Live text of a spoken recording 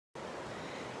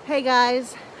Hey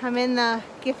guys, I'm in the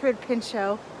Gifford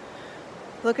Pinchot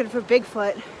looking for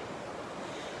Bigfoot.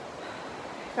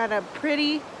 Got a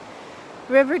pretty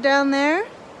river down there,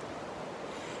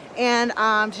 and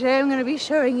today I'm going to be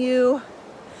showing you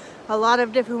a lot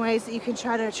of different ways that you can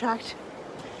try to attract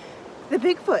the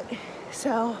Bigfoot.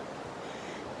 So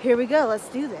here we go, let's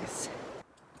do this.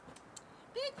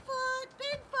 Bigfoot!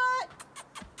 Bigfoot!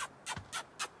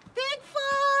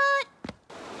 Bigfoot!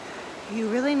 You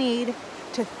really need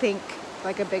to think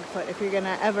like a Bigfoot if you're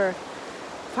gonna ever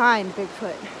find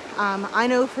Bigfoot. I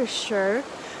know for sure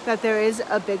that there is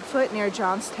a Bigfoot near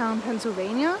Johnstown,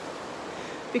 Pennsylvania,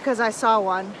 because I saw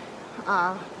one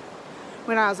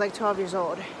when I was like 12 years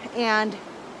old. And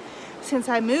since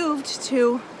I moved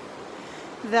to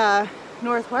the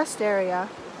Northwest area,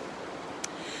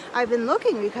 I've been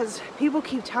looking because people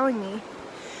keep telling me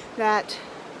that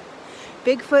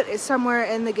Bigfoot is somewhere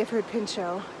in the Gifford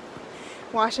Pinchot.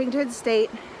 Washington State,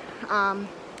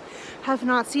 have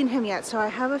not seen him yet, so I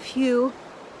have a few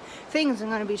things I'm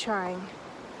going to be trying.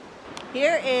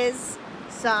 Here is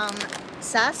some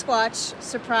Sasquatch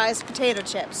surprise potato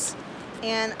chips,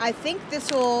 and I think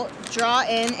this will draw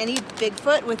in any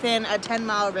Bigfoot within a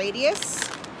 10-mile radius.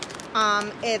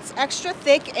 It's extra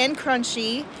thick and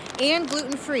crunchy and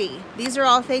gluten-free. These are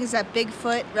all things that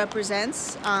Bigfoot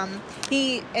represents.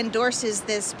 He endorses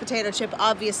this potato chip,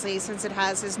 obviously, since it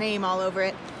has his name all over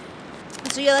it.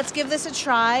 So yeah, let's give this a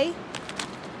try.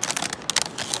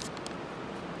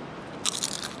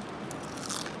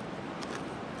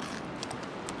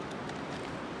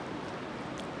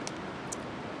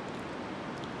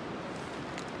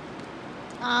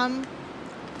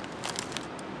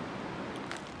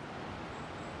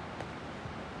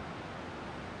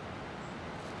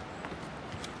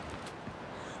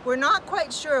 We're not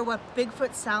quite sure what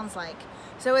Bigfoot sounds like,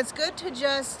 so it's good to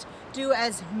just do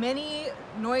as many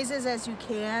noises as you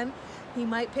can. He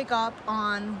might pick up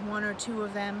on one or two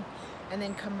of them and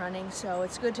then come running, so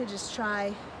it's good to just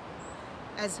try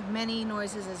as many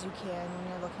noises as you can when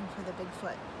you're looking for the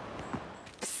Bigfoot.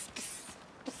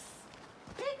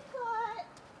 Bigfoot!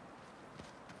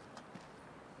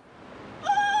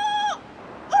 Oh!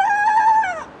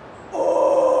 Ah!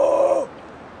 Oh!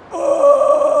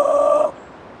 Oh!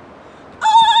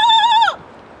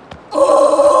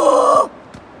 Oh!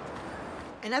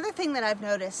 Another thing that I've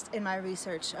noticed in my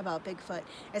research about Bigfoot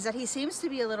is that he seems to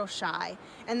be a little shy,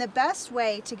 and the best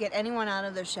way to get anyone out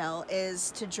of their shell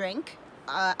is to drink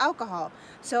alcohol.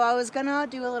 So I was gonna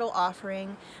do a little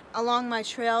offering along my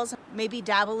trails, maybe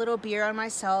dab a little beer on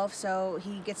myself so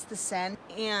he gets the scent,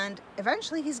 and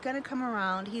eventually he's gonna come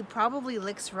around. He probably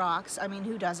licks rocks. I mean,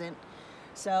 who doesn't?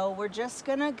 So we're just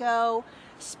gonna go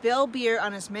spill beer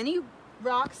on as many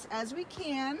rocks as we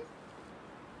can.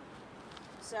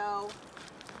 So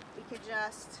we could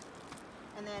just,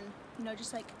 and then, you know,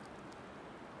 just like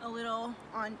a little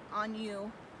on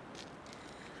you.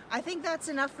 I think that's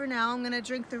enough for now. I'm gonna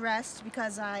drink the rest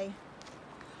because I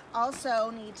also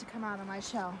need to come out of my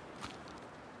shell.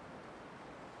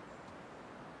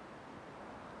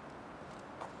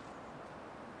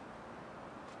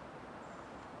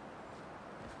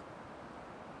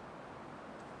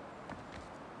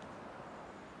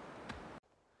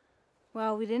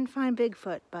 Well, we didn't find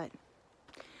Bigfoot, but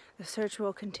the search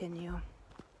will continue.